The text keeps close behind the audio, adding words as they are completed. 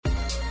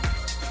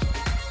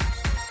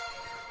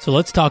So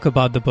let's talk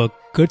about the book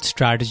Good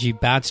Strategy,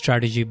 Bad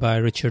Strategy by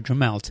Richard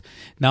Rumelt.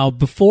 Now,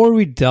 before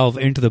we delve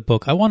into the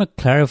book, I want to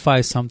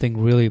clarify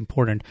something really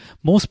important.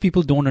 Most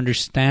people don't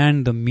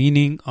understand the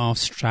meaning of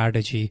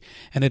strategy,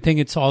 and they think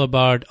it's all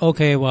about,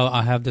 okay, well,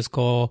 I have this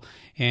goal,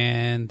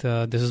 and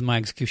this is my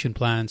execution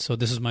plan, so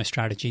this is my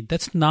strategy.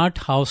 That's not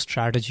how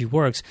strategy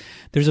works.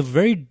 There's a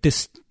very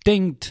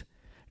distinct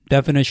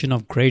definition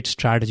of great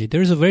strategy.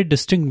 There's a very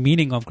distinct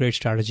meaning of great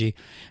strategy,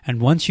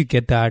 and once you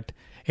get that,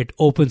 it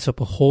opens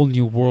up a whole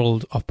new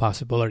world of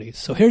possibilities.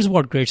 So here's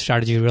what great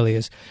strategy really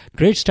is.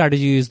 Great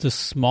strategy is the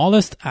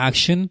smallest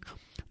action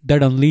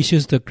that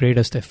unleashes the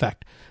greatest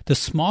effect. The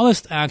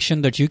smallest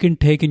action that you can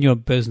take in your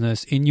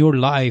business, in your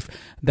life,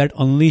 that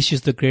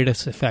unleashes the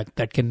greatest effect,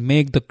 that can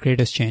make the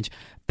greatest change.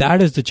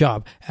 That is the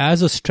job.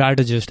 As a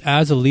strategist,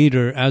 as a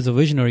leader, as a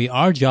visionary,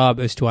 our job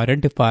is to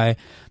identify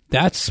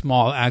that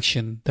small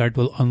action that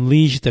will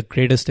unleash the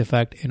greatest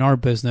effect in our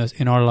business,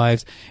 in our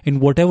lives, in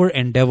whatever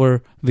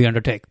endeavor we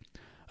undertake.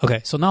 Okay,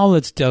 so now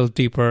let's delve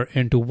deeper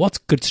into what's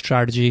good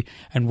strategy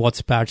and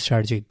what's bad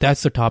strategy.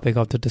 That's the topic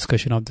of the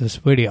discussion of this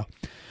video.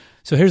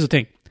 So here's the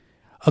thing.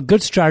 A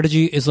good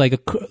strategy is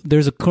like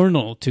there's a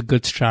kernel to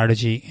good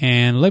strategy.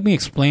 And let me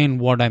explain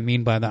what I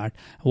mean by that,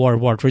 or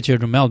what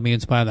Richard Rumelt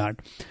means by that.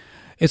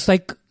 It's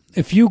like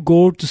if you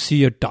go to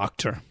see a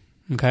doctor,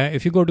 okay?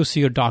 If you go to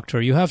see a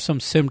doctor, you have some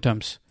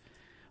symptoms.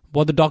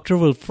 What the doctor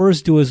will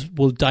first do is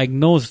will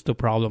diagnose the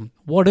problem.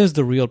 What is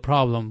the real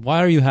problem?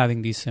 Why are you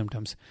having these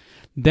symptoms?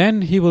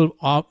 Then he will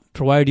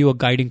provide you a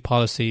guiding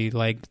policy,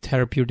 like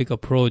therapeutic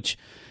approach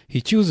he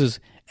chooses,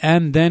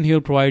 and then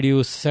he'll provide you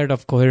a set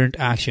of coherent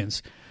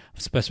actions,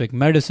 specific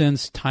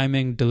medicines,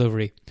 timing,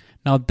 delivery.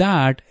 Now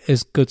that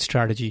is good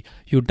strategy.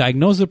 You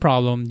diagnose the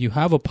problem, you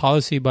have a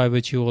policy by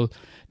which you will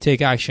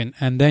take action,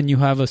 and then you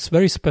have a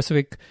very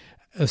specific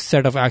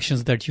set of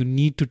actions that you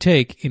need to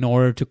take in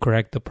order to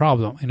correct the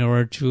problem, in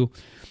order to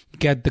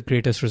get the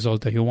greatest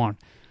result that you want.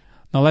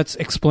 Now let's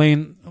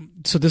explain.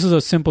 So this is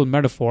a simple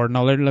metaphor.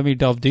 Now let me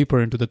delve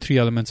deeper into the three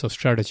elements of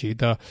strategy.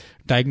 The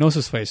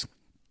diagnosis phase.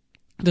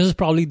 This is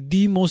probably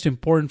the most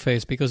important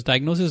phase because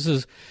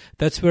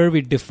that's where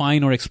we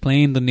define or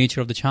explain the nature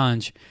of the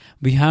challenge.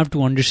 We have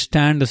to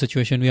understand the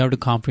situation. We have to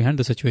comprehend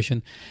the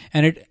situation.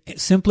 And it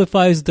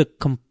simplifies the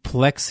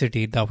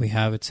complexity that we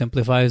have. It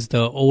simplifies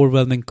the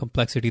overwhelming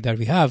complexity that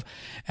we have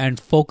and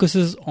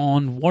focuses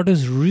on what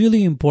is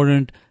really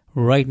important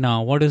right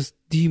now. What is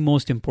the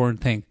most important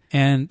thing?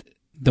 And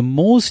the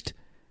most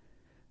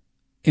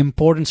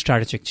important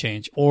strategic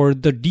change or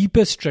the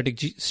deepest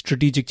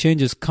strategic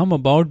changes come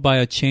about by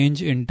a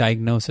change in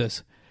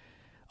diagnosis.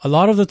 A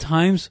lot of the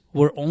times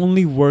we're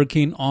only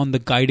working on the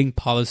guiding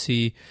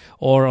policy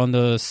or on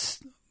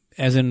as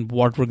in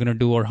what we're going to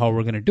do or how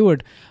we're going to do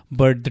it.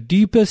 But the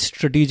deepest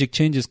strategic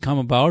changes come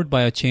about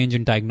by a change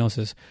in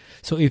diagnosis.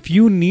 So if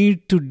you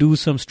need to do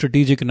some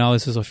strategic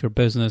analysis of your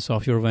business,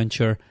 of your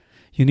venture,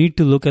 you need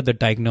to look at the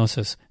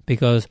diagnosis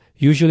because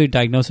usually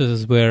diagnosis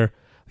is where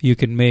you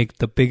can make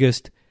the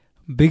biggest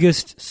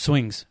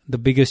swings, the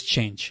biggest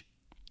change.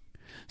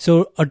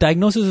 So a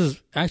diagnosis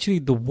is actually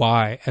the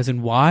why, as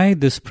in why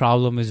this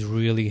problem is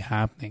really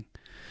happening.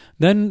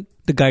 Then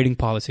the guiding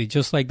policy,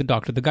 just like the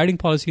doctor. The guiding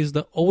policy is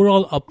the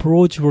overall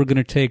approach we're going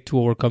to take to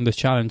overcome this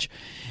challenge.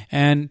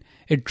 And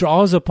it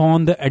draws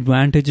upon the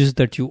advantages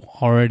that you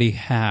already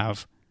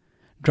have,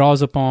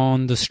 draws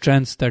upon the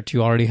strengths that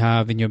you already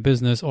have in your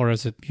business or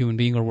as a human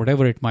being or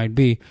whatever it might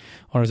be,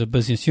 or as a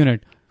business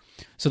unit.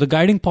 So the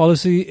guiding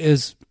policy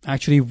is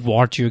actually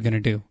what you're going to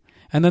do.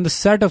 And then the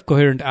set of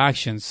coherent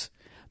actions,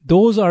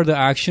 those are the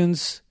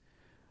actions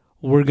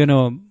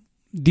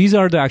these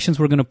are the actions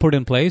we're going to put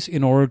in place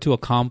in order to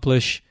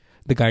accomplish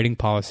the guiding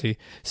policy.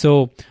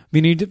 So we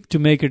need to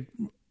make it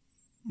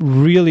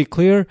really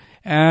clear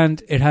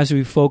and it has to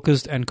be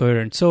focused and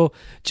coherent. So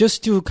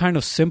just to kind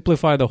of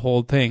simplify the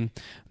whole thing,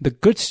 a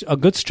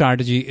good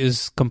strategy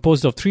is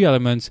composed of three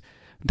elements.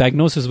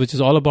 Diagnosis, which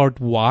is all about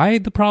why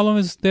the problem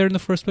is there in the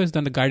first place,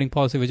 then the guiding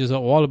policy, which is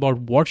all about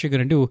what you're going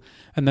to do,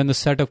 and then the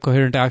set of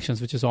coherent actions,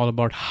 which is all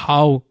about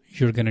how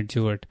you're going to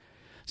do it.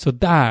 So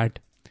that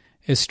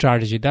is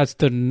strategy. That's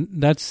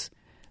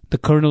the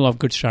kernel of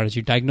good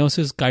strategy.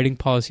 Diagnosis, guiding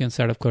policy, and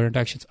set of coherent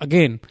actions.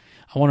 Again,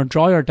 I want to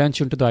draw your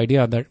attention to the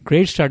idea that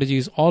great strategy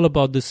is all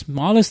about the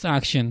smallest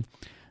action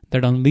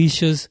that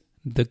unleashes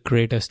the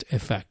greatest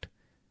effect.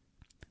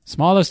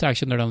 Smallest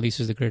action that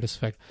unleashes the greatest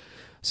effect.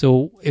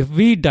 So if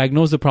we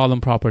diagnose the problem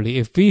properly,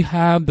 if we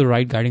have the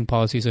right guiding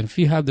policies, and if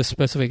we have the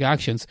specific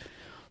actions,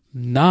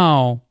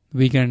 now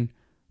we can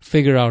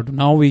figure out,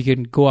 now we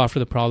can go after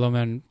the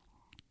problem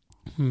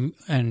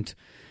and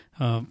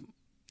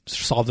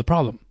solve the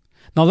problem.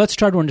 Now let's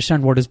try to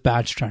understand what is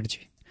bad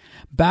strategy.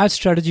 Bad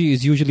strategy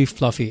is usually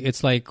fluffy.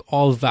 It's like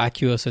all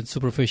vacuous and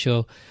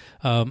superficial,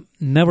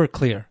 never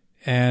clear.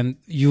 And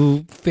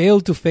you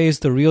fail to face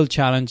the real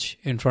challenge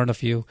in front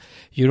of you.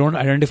 You don't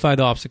identify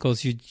the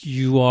obstacles.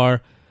 You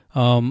are,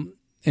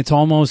 it's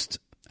almost,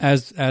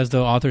 as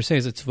the author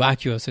says, it's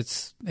vacuous.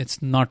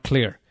 It's not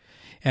clear.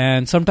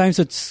 And sometimes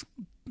it's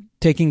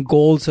taking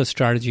goals as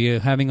strategy,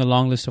 having a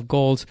long list of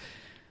goals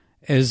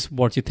is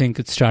what you think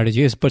its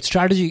strategy is. But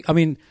strategy, I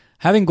mean,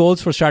 having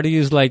goals for strategy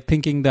is like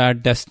thinking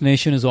that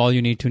destination is all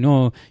you need to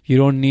know. You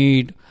don't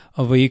need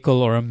a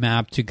vehicle or a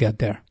map to get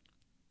there.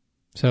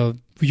 So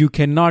you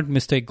cannot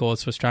mistake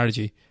goals for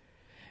strategy.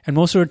 And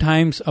most of the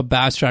times, a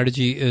bad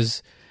strategy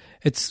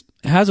it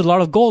has a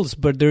lot of goals,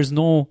 but there's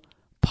no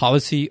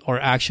policy or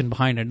action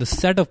behind it. The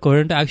set of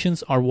coherent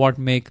actions are what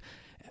make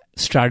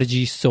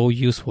strategy so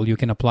useful. You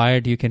can apply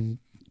it. You can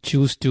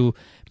choose to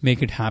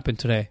make it happen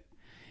today.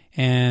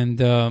 And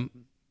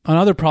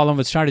another problem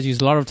with strategy is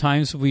a lot of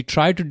times we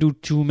try to do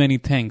too many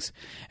things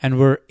and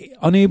we're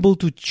unable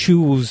to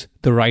choose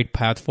the right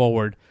path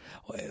forward.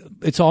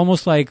 It's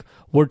almost like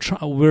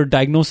we're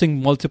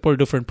diagnosing multiple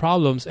different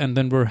problems, and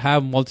then we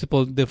have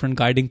multiple different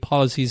guiding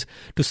policies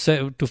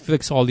to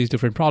fix all these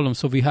different problems.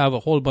 So we have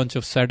a whole bunch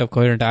of set of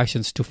coherent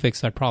actions to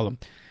fix that problem.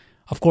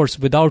 Of course,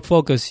 without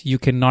focus, you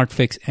cannot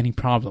fix any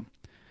problem.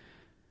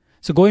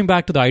 So going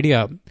back to the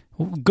idea,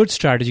 good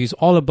strategy is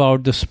all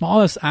about the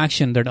smallest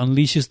action that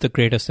unleashes the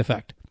greatest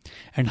effect.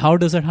 And how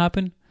does that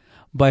happen?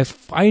 By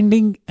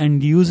finding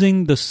and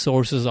using the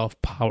sources of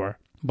power.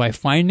 And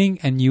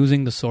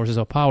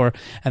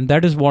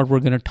that is what we're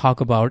going to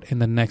talk about in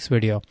the next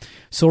video.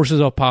 Sources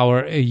of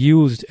power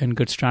used in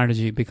good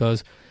strategy,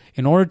 because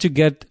in order to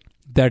get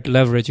that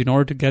leverage, in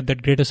order to get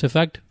that greatest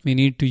effect, we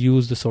need to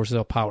use the sources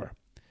of power.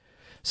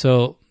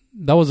 So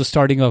that was the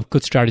starting of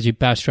Good Strategy,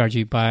 Bad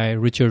Strategy by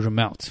Richard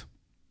Rumelt.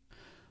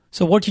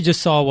 So what you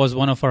just saw was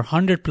one of our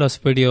 100 plus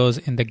videos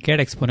in the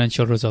Get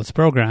Exponential Results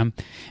program,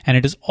 and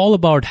it is all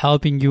about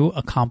helping you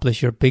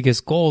accomplish your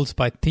biggest goals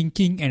by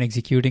thinking and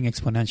executing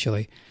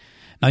exponentially.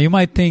 Now you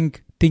might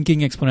think thinking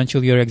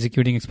exponentially or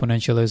executing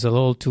exponential is a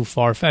little too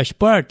far-fetched,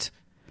 but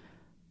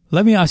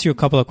let me ask you a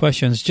couple of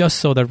questions just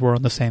so that we're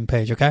on the same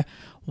page, okay?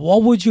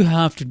 What would you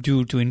have to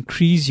do to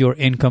increase your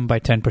income by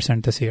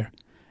 10% this year?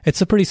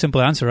 It's a pretty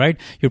simple answer, right?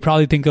 You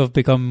probably think of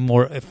becoming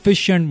more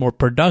efficient, more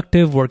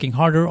productive, working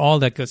harder, all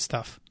that good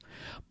stuff.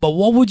 But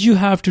what would you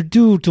have to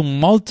do to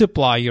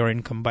multiply your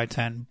income by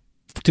 10,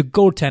 to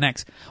go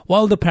 10x?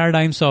 Well, the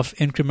paradigms of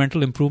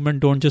incremental improvement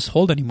don't just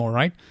hold anymore,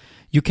 right?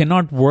 You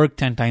cannot work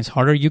 10 times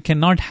harder. You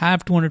cannot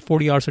have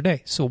 240 hours a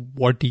day. So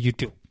what do you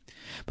do?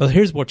 Well,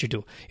 here's what you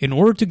do. In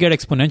order to get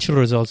exponential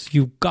results,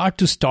 you've got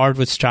to start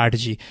with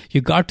strategy.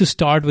 You got to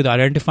start with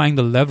identifying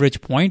the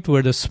leverage point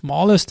where the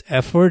smallest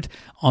effort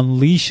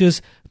unleashes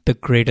the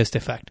greatest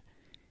effect.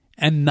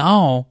 And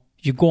now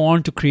you go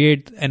on to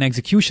create an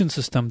execution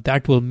system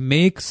that will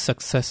make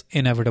success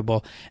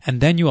inevitable. And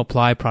then you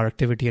apply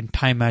productivity and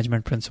time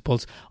management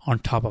principles on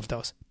top of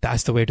those.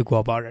 That's the way to go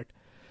about it.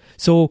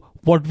 So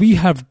what we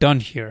have done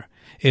here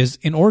is,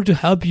 in order to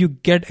help you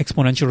get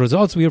exponential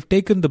results, we have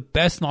taken the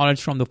best knowledge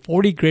from the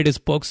 40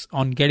 greatest books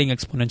on getting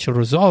exponential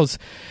results.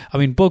 I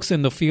mean, books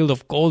in the field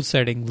of goal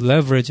setting,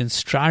 leverage and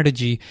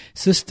strategy,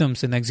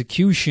 systems and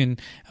execution,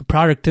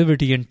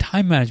 productivity and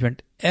time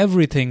management,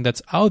 everything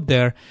that's out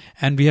there.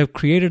 And we have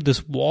created this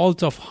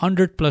vault of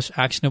 100 plus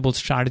actionable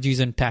strategies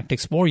and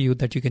tactics for you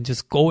that you can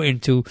just go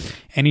into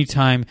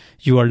anytime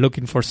you are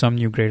looking for some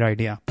new great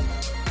idea.